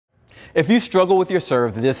If you struggle with your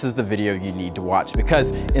serve, this is the video you need to watch,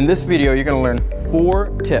 because in this video, you're gonna learn 4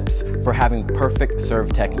 tips for having perfect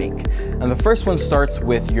serve technique. And the first one starts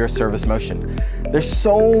with your service motion. There's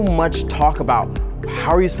so much talk about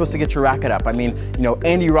how are you supposed to get your racket up? I mean, you know,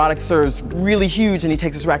 Andy Roddick serves really huge and he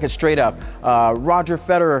takes his racket straight up. Roger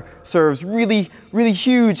Federer serves really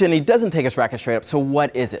huge and he doesn't take his racket straight up. So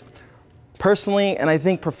what is it? Personally, and I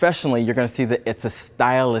think professionally, you're gonna see that it's a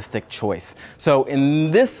stylistic choice. So in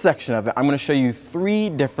this section of it, I'm gonna show you 3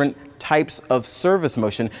 different types of service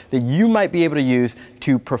motion that you might be able to use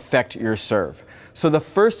to perfect your serve. So the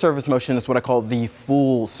first service motion is what I call the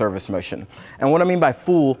full service motion. And what I mean by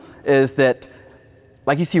full is that,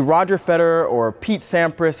 like you see Roger Federer or Pete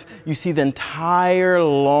Sampras, you see the entire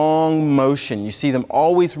long motion. You see them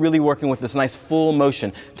always really working with this nice full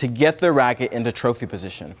motion to get their racket into trophy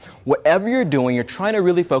position. Whatever you're doing, you're trying to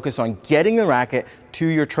really focus on getting the racket to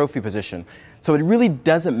your trophy position. So it really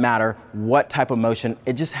doesn't matter what type of motion,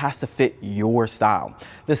 it just has to fit your style.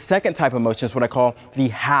 The second type of motion is what I call the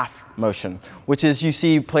half motion, which is you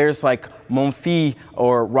see players like Monfils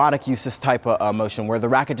or Roddick use this type of motion where the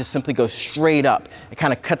racket just simply goes straight up. It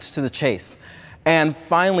kind of cuts to the chase. And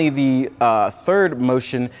finally, the third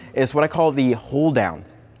motion is what I call the hold down.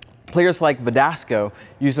 Players like Verdasco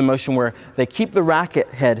use a motion where they keep the racket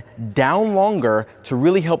head down longer to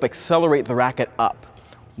really help accelerate the racket up.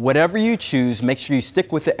 Whatever you choose, make sure you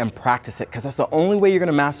stick with it and practice it, because that's the only way you're going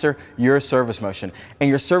to master your service motion. And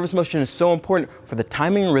your service motion is so important for the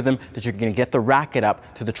timing and rhythm that you're going to get the racket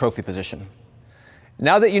up to the trophy position.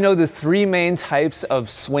 Now that you know the 3 main types of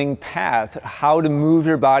swing path, how to move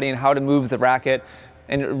your body and how to move the racket,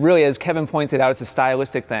 and really, as Kevin pointed out, it's a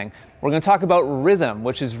stylistic thing. We're going to talk about rhythm,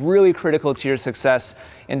 which is really critical to your success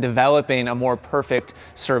in developing a more perfect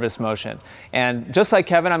service motion. And just like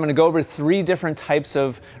Kevin, I'm going to go over 3 different types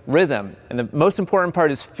of rhythm. And the most important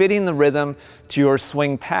part is fitting the rhythm to your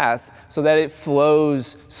swing path so that it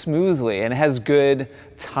flows smoothly and has good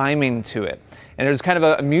timing to it. And there's kind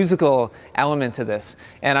of a musical element to this.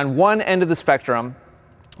 And on one end of the spectrum,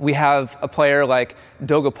 we have a player like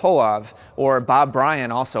Djokovic or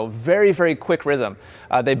Bryan also, very quick rhythm.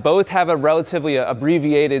 They both have a relatively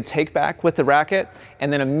abbreviated take back with the racket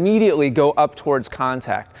and then immediately go up towards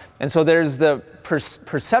contact. And so there's the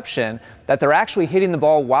perception that they're actually hitting the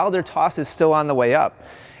ball while their toss is still on the way up.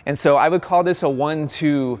 And so I would call this a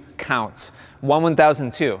 1-2 count,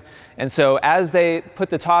 1-1002. And so as they put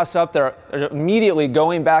the toss up, they're immediately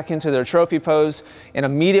going back into their trophy pose, and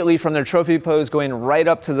immediately from their trophy pose going right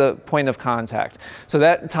up to the point of contact. So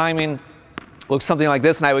that timing looks something like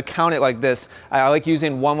this, and I would count it like this. I like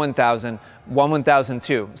using 1-1000,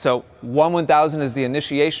 1-1002. So 1-1000 is the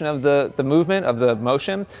initiation of the movement, of the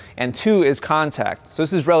motion, and 2 is contact. So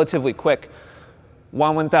this is relatively quick,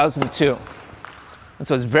 1-1002. And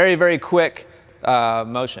so it's very quick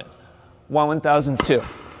motion, 1-1002.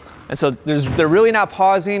 And so they're really not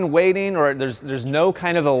pausing, waiting, or there's no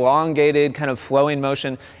kind of elongated, kind of flowing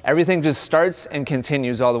motion. Everything just starts and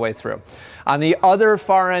continues all the way through. On the other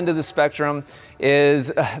far end of the spectrum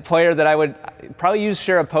is a player that I would probably use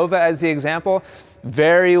Sharapova as the example.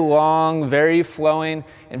 Very long, very flowing,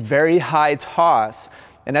 and very high toss.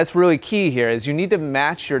 And that's really key here, is you need to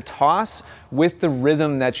match your toss with the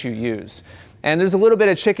rhythm that you use. And there's a little bit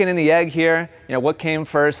of chicken and the egg here. You know, what came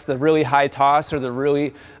first, the really high toss or the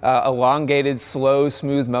really elongated, slow,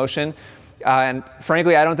 smooth motion? And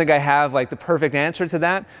frankly, I don't think I have like the perfect answer to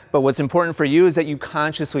that. But what's important for you is that you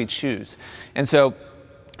consciously choose. And so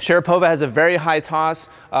Sharapova has a very high toss,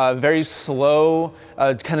 very slow,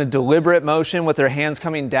 kind of deliberate motion with their hands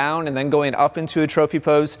coming down and then going up into a trophy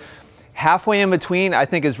pose. Halfway in between, I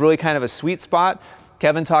think, is really kind of a sweet spot.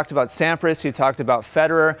 Kevin talked about Sampras, he talked about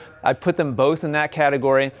Federer. I put them both in that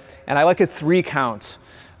category, and I like a 3 count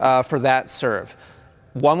for that serve.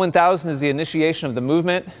 1-1000 is the initiation of the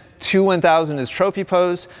movement, 2-1000 is trophy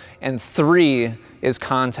pose, and 3 is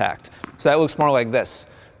contact. So that looks more like this,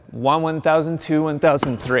 1-1000,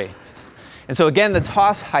 2-1000, 3. And so again, the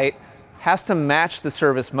toss height has to match the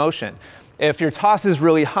service motion. If your toss is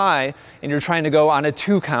really high and you're trying to go on a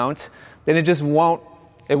 2 count, then it just won't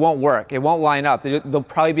work. It won't line up. There'll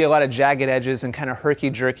probably be a lot of jagged edges and kind of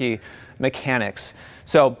herky-jerky mechanics.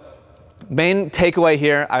 So main takeaway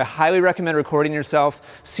here, I highly recommend recording yourself,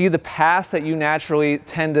 see the path that you naturally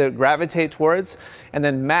tend to gravitate towards, and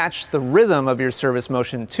then match the rhythm of your service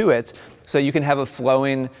motion to it so you can have a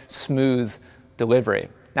flowing, smooth delivery.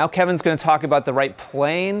 Now Kevin's going to talk about the right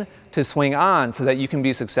plane to swing on so that you can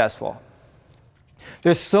be successful.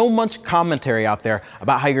 There's so much commentary out there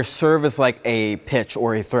about how your serve is like a pitch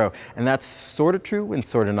or a throw, and that's sort of true and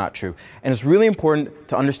sort of not true. And it's really important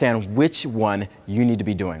to understand which one you need to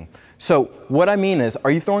be doing. So what I mean is,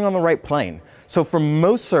 are you throwing on the right plane? So for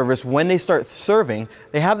most servers, when they start serving,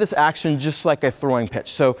 they have this action just like a throwing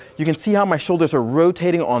pitch. So you can see how my shoulders are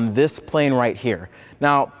rotating on this plane right here.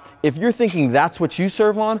 Now, if you're thinking that's what you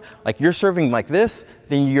serve on, like you're serving like this,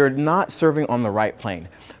 then you're not serving on the right plane.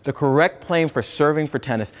 The correct plane for serving for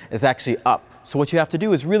tennis is actually up. So what you have to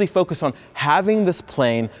do is really focus on having this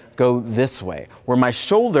plane go this way, where my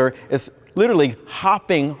shoulder is literally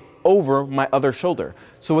hopping over my other shoulder.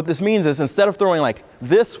 So what this means is, instead of throwing like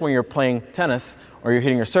this when you're playing tennis or you're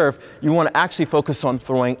hitting your serve, you want to actually focus on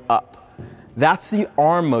throwing up. That's the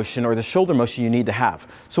arm motion or the shoulder motion you need to have.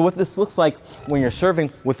 So what this looks like when you're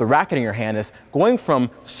serving with the racket in your hand is going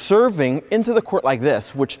from serving into the court like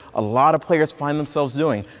this, which a lot of players find themselves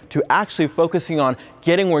doing, to actually focusing on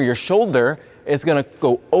getting where your shoulder is going to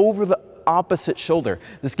go over the opposite shoulder.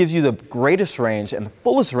 This gives you the greatest range and the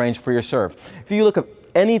fullest range for your serve. If you look at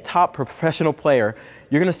any top professional player,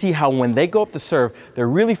 you're going to see how when they go up to serve, they're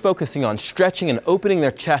really focusing on stretching and opening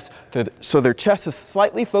their chest so their chest is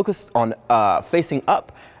slightly focused on facing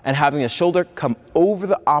up and having the shoulder come over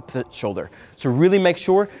the opposite shoulder. So really make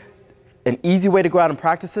sure, an easy way to go out and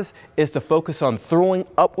practice this is to focus on throwing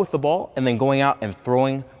up with the ball and then going out and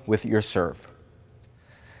throwing with your serve.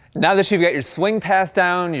 Now that you've got your swing path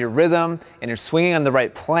down, your rhythm, and you're swinging on the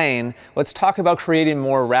right plane, let's talk about creating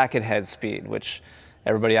more racket head speed, which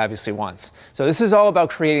everybody obviously wants. So this is all about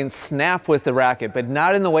creating snap with the racket, but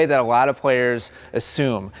not in the way that a lot of players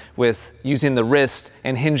assume, with using the wrist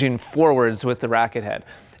and hinging forwards with the racket head.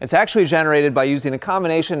 It's actually generated by using a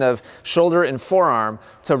combination of shoulder and forearm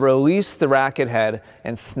to release the racket head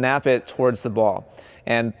and snap it towards the ball.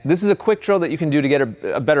 And this is a quick drill that you can do to get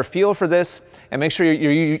a better feel for this and make sure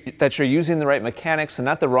that you're using the right mechanics and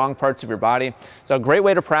not the wrong parts of your body. So a great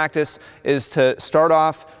way to practice is to start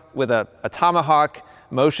off with a tomahawk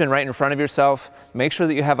motion right in front of yourself. Make sure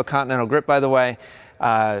that you have a continental grip, by the way,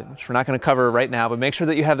 which we're not going to cover right now, but make sure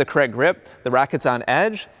that you have the correct grip. The racket's on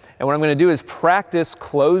edge. And what I'm going to do is practice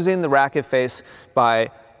closing the racket face by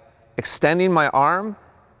extending my arm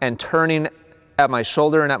and turning at my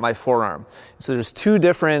shoulder and at my forearm. So there's two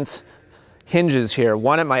different hinges here,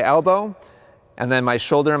 one at my elbow and then my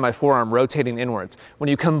shoulder and my forearm rotating inwards. When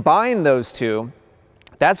you combine those two,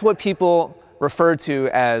 that's what people refer to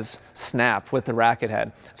as snap with the racket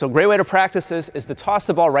head. So a great way to practice this is to toss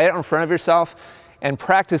the ball right out in front of yourself and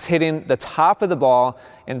practice hitting the top of the ball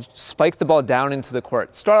and spike the ball down into the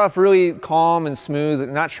court. Start off really calm and smooth,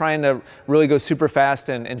 not trying to really go super fast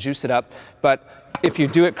and juice it up. But if you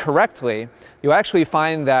do it correctly, you'll actually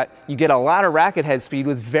find that you get a lot of racket head speed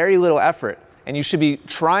with very little effort. And you should be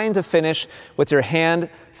trying to finish with your hand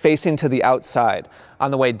facing to the outside.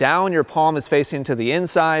 On the way down, your palm is facing to the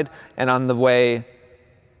inside, and on the way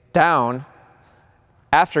down,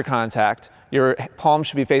 after contact, your palm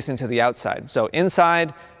should be facing to the outside. So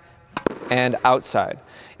inside and outside.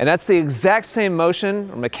 And that's the exact same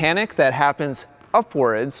motion or mechanic that happens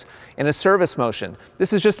upwards in a service motion.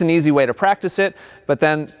 This is just an easy way to practice it, but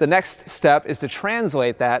then the next step is to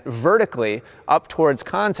translate that vertically up towards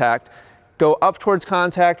contact. Go up towards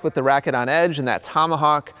contact with the racket on edge in that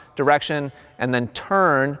tomahawk direction, and then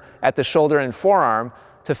turn at the shoulder and forearm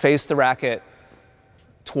to face the racket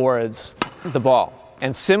towards the ball.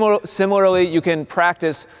 And similarly, you can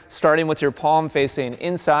practice starting with your palm facing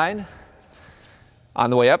inside on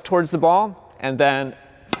the way up towards the ball, and then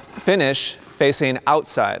finish facing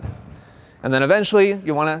outside. And then eventually,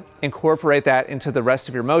 you want to incorporate that into the rest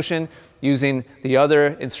of your motion using the other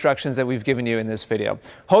instructions that we've given you in this video.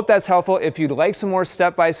 Hope that's helpful. If you'd like some more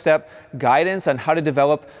step-by-step guidance on how to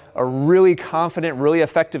develop a really confident, really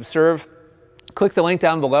effective serve, click the link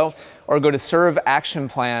down below or go to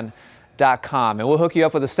serveactionplan.com and we'll hook you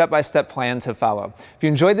up with a step-by-step plan to follow. If you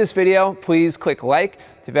enjoyed this video, please click like.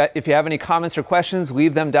 If you have any comments or questions,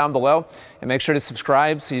 leave them down below and make sure to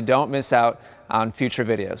subscribe so you don't miss out on future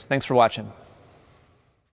videos. Thanks for watching.